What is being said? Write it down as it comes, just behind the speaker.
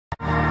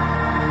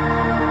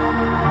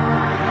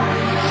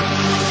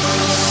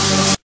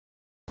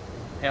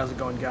how's it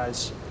going,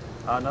 guys?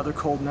 Another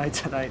cold night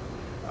tonight.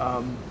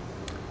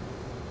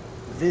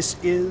 This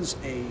is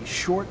a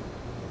short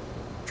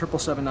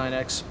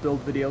 777-9X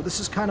build video. This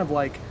is kind of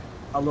like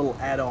a little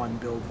add-on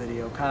build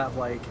video, kind of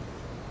like,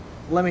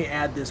 let me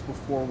add this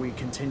before we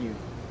continue.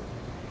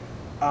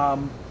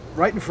 Right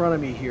in front of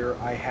me here,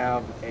 I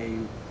have a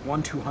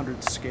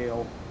 1/200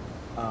 scale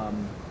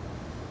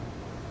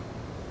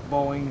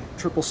Boeing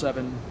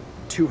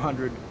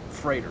 777-200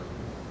 freighter.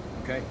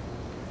 Okay,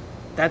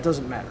 that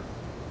doesn't matter.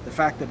 The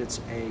fact that it's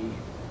a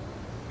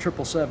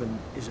 777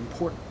 is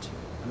important,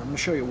 and I'm going to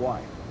show you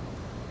why.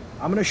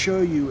 I'm going to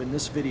show you in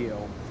this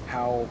video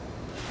how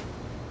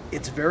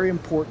it's very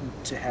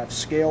important to have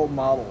scale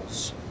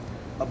models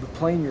of the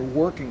plane you're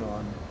working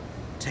on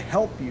to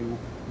help you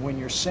when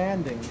you're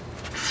sanding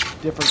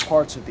different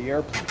parts of the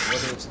airplane,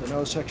 whether it's the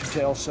nose section,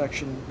 tail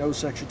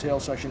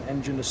section,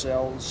 engine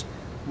nacelles,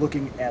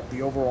 looking at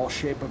the overall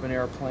shape of an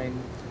airplane.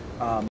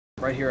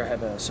 Right here I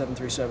have a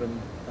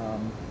 737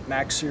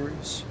 MAX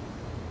series,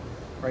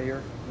 right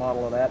here,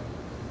 model of that.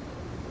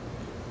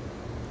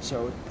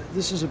 So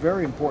this is a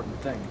very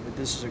important thing.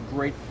 This is a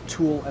great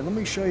tool, and let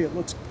me show you,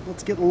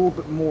 let's get a little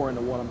bit more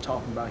into what I'm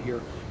talking about here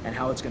and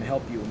how it's going to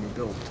help you in your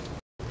build.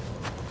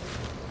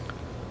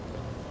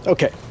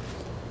 Okay,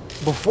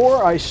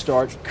 before I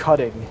start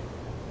cutting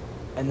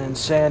and then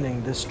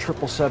sanding this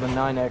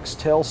 777-9X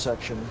tail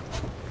section,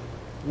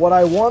 what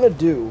I want to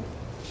do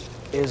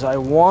is I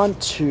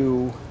want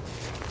to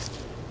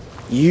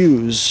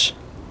use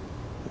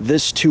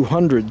this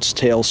 200's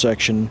tail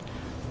section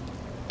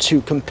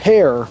to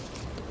compare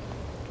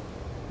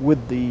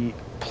with the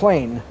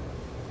plane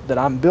that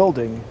I'm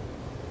building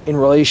in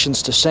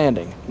relations to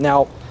sanding.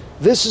 Now,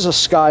 this is a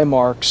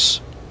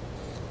Skymarks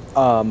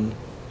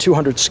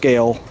 200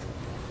 scale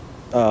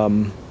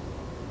Boeing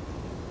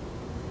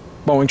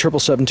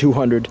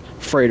 777-200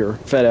 freighter,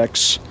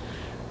 FedEx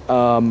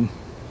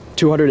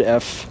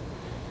 200F,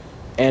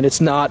 and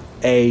it's not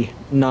a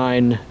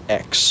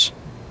 9X.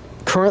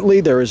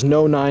 Currently, there is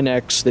no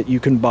 9X that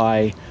you can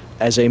buy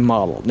as a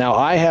model. Now,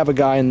 I have a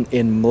guy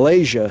in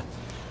Malaysia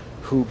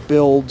who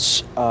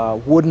builds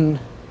wooden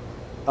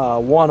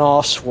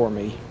one-offs for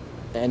me,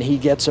 and he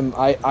gets them.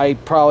 I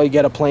probably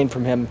get a plane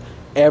from him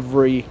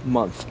every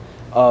month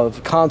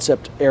of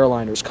concept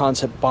airliners,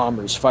 concept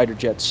bombers, fighter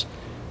jets.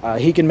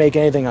 He can make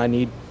anything I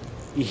need.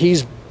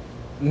 He's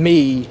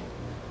me,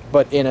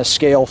 but in a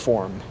scale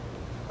form.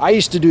 I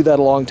used to do that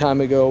a long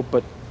time ago,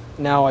 but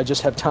now I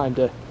just have time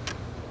to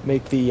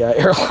make the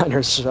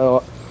airliners.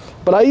 So,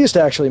 but I used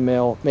to actually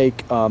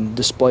make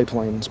display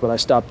planes, but I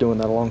stopped doing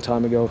that a long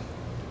time ago.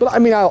 But I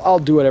mean, I'll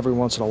do it every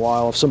once in a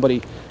while. If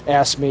somebody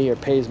asks me or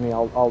pays me,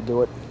 I'll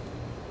do it.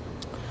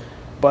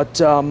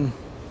 But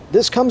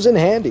this comes in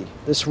handy.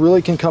 This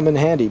really can come in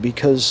handy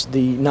because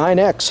the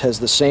 9X has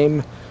the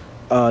same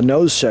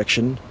nose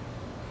section.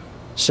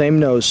 Same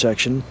nose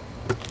section.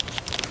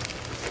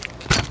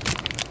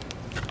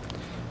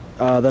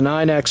 The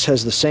 9X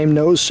has the same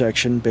nose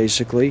section,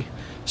 basically.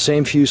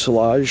 Same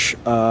fuselage.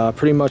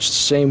 Pretty much the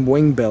same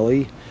wing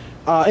belly.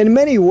 In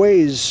many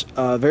ways,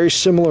 very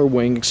similar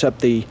wing, except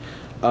the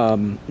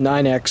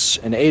 9X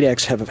and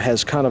 8X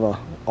has kind of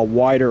a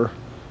wider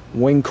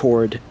wing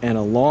chord and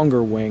a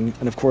longer wing,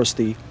 and of course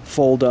the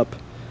fold-up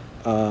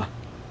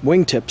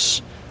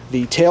wingtips.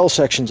 The tail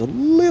section's a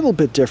little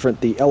bit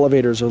different. The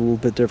elevators are a little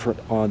bit different,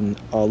 on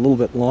a little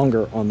bit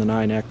longer on the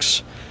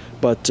 9X,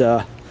 but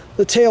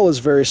the tail is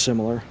very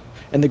similar.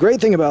 And the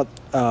great thing about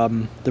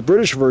the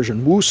British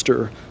version,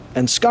 Worcester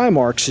and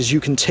Skymarks, is you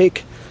can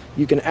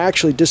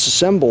actually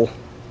disassemble.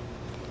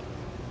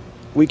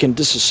 We can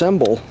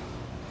disassemble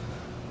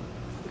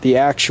the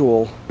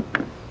actual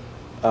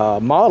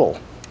model.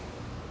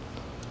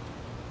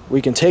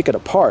 We can take it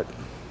apart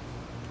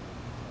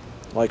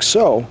like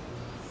so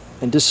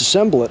and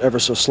disassemble it ever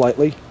so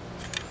slightly.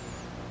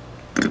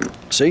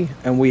 See?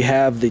 And we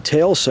have the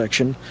tail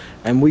section,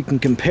 and we can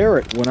compare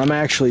it when I'm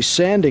actually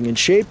sanding and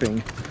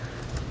shaping.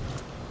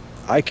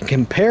 I can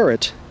compare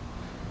it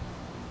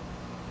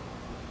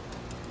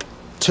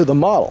to the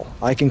model.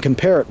 I can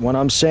compare it when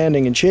I'm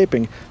sanding and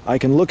shaping. I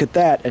can look at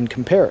that and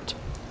compare it.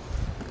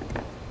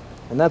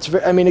 And that's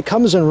very, I mean, it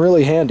comes in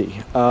really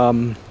handy.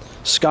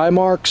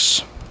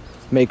 Skymarks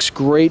makes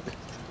great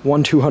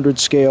 1/200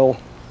 scale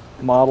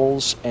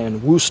models,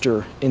 and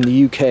Worcester in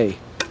the UK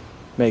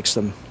makes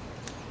them.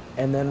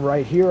 And then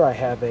right here I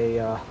have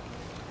a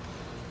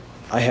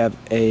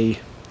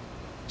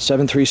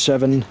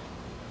 737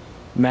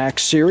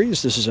 MAX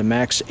series. This is a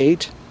MAX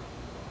 8.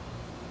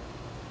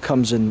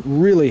 Comes in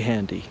really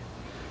handy.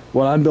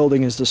 What I'm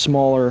building is the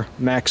smaller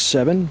MAX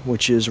 7,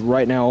 which is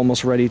right now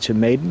almost ready to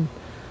maiden.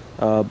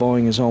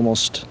 Boeing is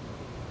almost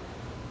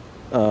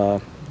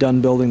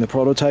done building the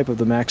prototype of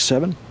the MAX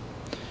 7.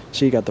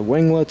 So you got the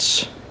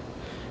winglets,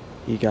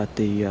 you got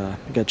the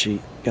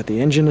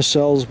engine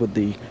nacelles with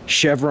the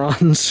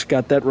chevrons.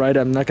 Got that right.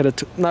 I'm not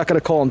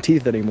gonna call them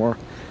teeth anymore,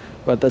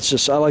 but that's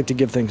just, I like to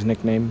give things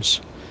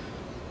nicknames.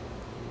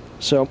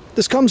 So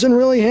this comes in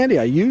really handy.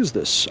 I use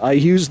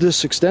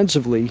this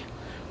extensively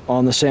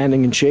on the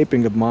sanding and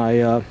shaping of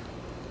my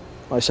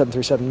my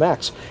 737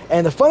 MAX.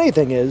 And the funny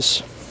thing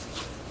is,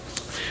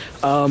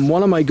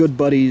 one of my good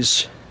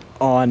buddies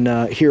on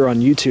here on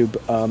YouTube,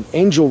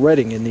 Angel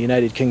Redding in the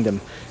United Kingdom.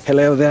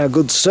 Hello there,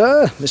 good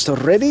sir,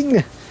 Mr.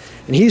 Redding.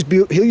 And he's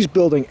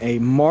building a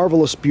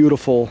marvelous,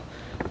 beautiful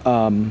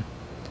de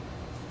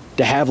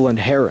Havilland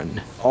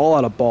Heron, all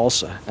out of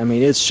balsa. I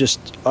mean, it's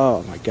just,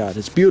 oh my God,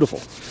 it's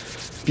beautiful.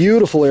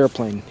 Beautiful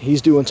airplane.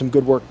 He's doing some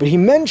good work. But he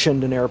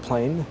mentioned an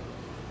airplane,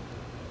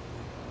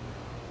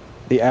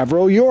 the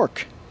Avro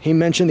York. He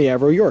mentioned the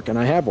Avro York, and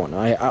I have one.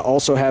 I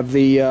also have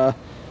the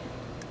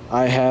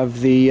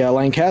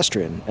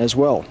Lancastrian as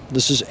well.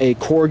 This is a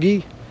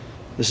Corgi.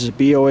 This is a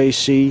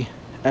BOAC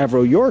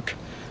Avro York.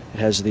 It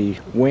has the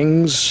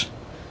wings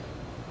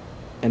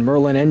and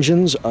Merlin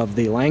engines of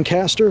the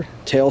Lancaster,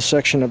 tail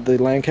section of the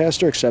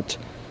Lancaster, except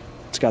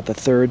it's got the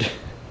third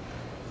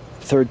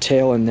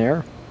tail in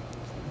there.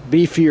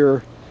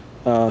 Beefier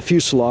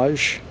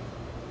fuselage,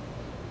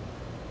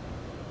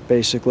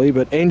 basically.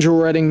 But Angel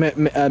Redding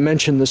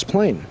mentioned this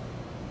plane,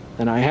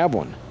 and I have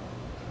one.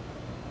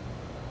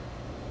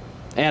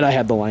 And I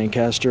have the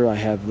Lancaster, I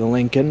have the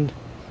Lincoln,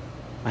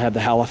 I have the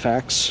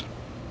Halifax,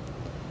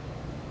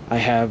 I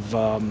have,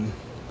 my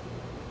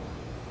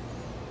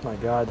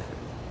God,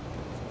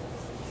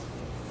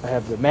 I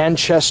have the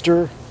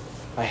Manchester,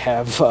 I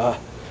have, I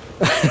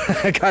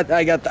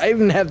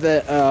even have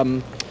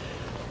the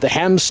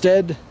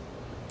Hampstead,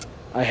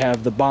 I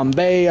have the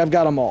Bombay, I've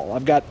got them all.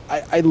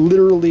 I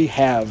literally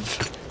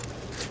have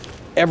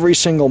every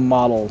single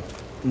model.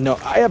 No,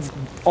 I have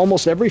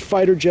almost every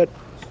fighter jet,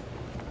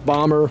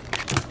 bomber,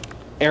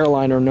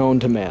 airliner known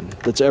to man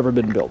that's ever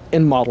been built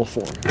in model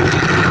form.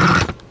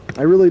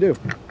 I really do.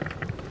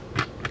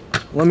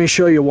 Let me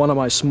show you one of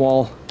my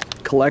small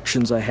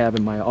collections I have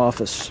in my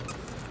office.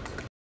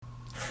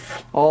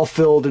 All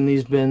filled in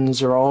these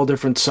bins are all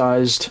different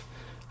sized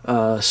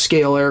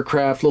scale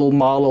aircraft, little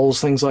models,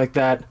 things like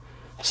that.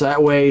 So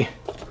that way,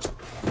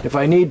 if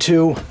I need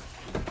to,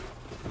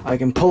 I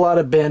can pull out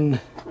a bin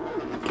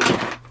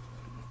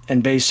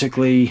and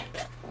basically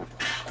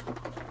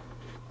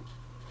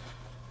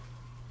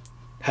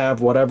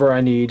have whatever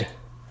I need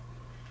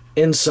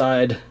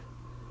inside,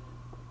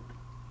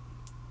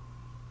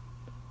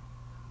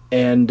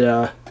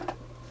 and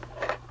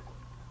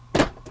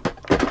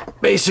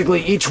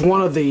basically each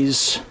one of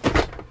these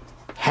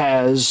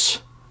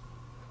has,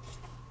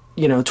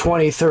 you know,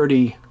 20,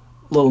 30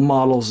 little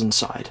models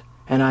inside,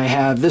 and I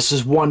have, this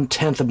is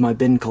 1/10 of my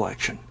bin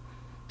collection.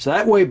 So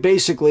that way,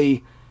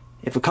 basically,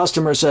 if a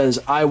customer says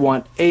I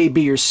want A,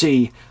 B, or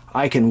C,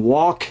 I can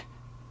walk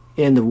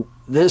into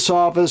this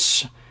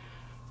office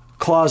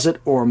closet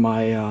or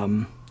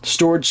my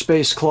storage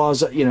space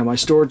closet, you know, my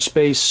storage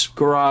space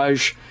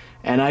garage,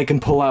 and I can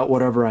pull out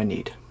whatever I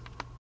need.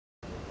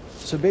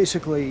 So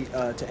basically,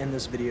 to end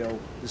this video,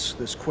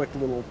 this quick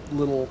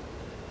little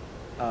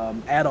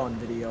add-on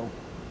video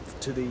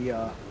to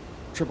the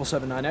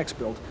 777-9X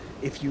build,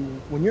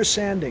 when you're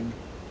sanding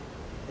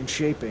and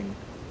shaping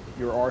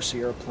your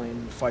RC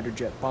airplane, fighter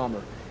jet,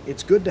 bomber,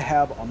 it's good to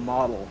have a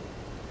model,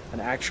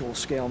 an actual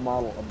scale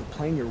model of the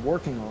plane you're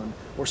working on,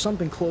 or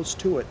something close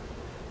to it.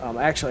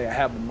 Actually, I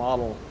have a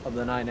model of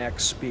the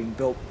 9X being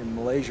built in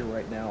Malaysia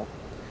right now,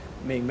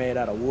 being made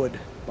out of wood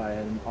by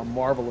a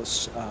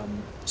marvelous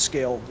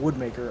scale wood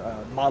maker,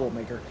 model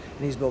maker,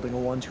 and he's building a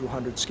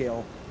 1/200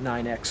 scale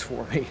 9X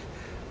for me.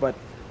 But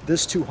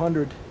this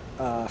 200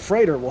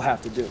 freighter will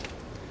have to do,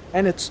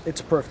 and it's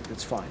perfect.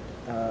 It's fine.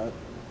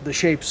 The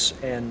shapes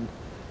and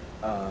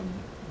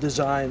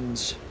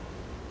designs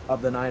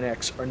of the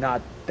 9X are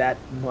not that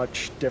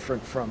much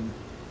different from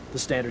the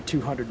standard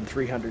 200 and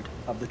 300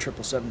 of the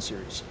 777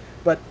 series.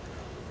 But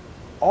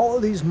all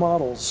of these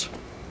models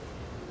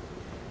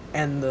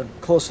and the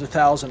close to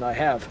 1,000 I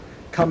have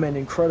come in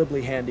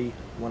incredibly handy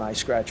when I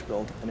scratch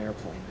build an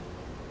airplane,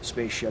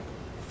 spaceship,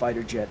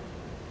 fighter jet,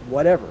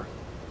 whatever.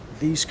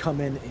 These come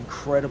in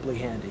incredibly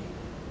handy.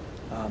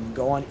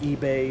 Go on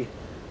eBay,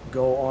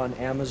 go on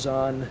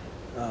Amazon,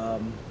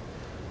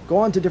 go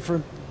on to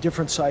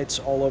different sites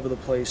all over the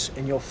place,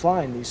 and you'll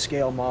find these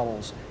scale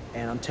models,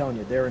 and I'm telling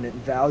you, they're an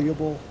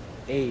invaluable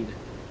aid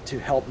to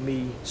help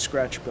me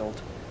scratch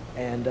build,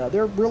 and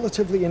they're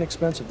relatively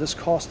inexpensive. This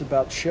cost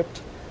about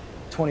shipped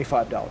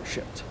 $25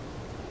 shipped.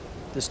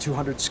 This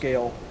 200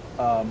 scale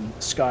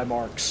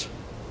Skymarks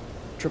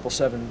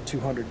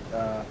 777-200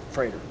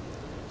 freighter.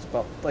 It's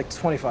about like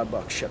 25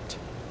 bucks shipped.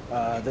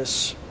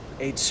 This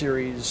 8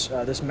 series,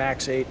 this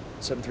Max 8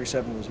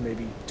 737 was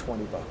maybe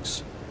 20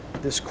 bucks.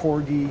 This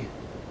Corgi,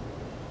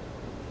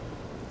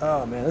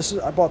 oh man,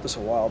 I bought this a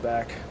while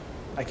back.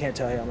 I can't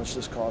tell you how much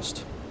this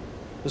cost.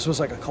 This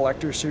was like a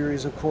collector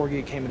series of Corgi.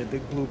 It came in a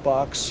big blue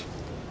box.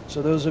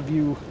 So those of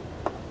you,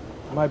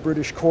 my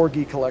British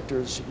Corgi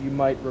collectors, you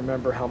might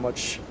remember how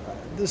much,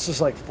 this is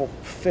like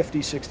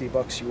 50, 60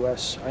 bucks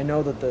US. I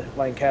know that the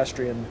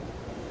Lancastrian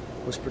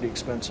was pretty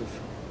expensive.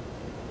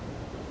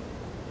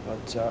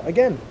 But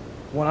again,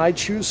 when I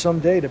choose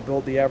someday to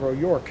build the Avro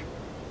York,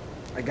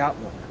 I got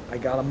one. I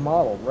got a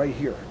model right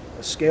here,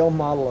 a scale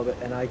model of it,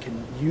 and I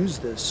can use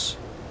this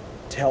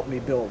to help me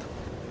build.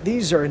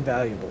 These are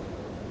invaluable.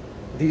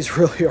 these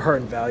really are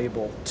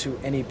invaluable to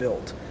any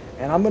build.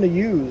 And I'm going to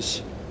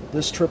use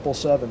this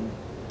 777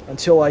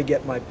 until I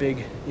get my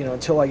big,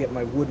 until I get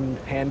my wooden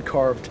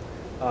hand-carved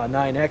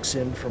 9X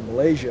in from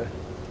Malaysia.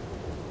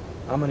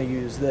 I'm going to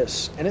use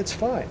this, and it's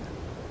fine.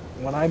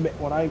 When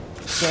I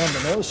sand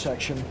the nose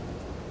section,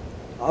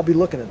 I'll be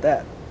looking at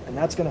that, and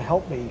that's going to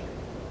help me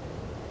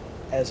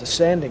as a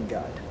sanding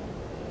guide.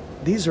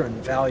 These are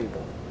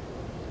invaluable.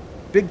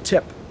 Big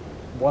tip,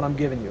 what I'm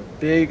giving you.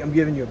 I'm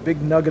giving you a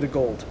big nugget of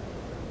gold.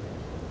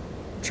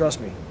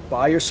 Trust me,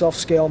 buy yourself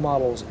scale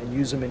models and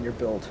use them in your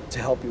build to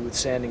help you with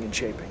sanding and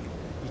shaping.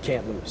 You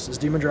can't lose. This is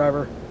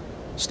DemonDriver.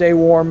 Stay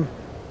warm.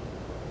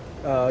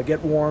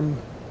 Get warm,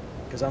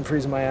 because I'm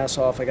freezing my ass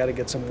off. I got to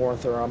get some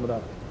warmth, or I'm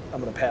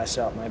gonna pass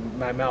out.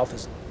 My mouth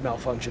is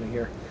malfunctioning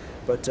here.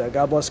 But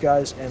God bless,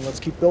 guys, and let's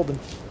keep building.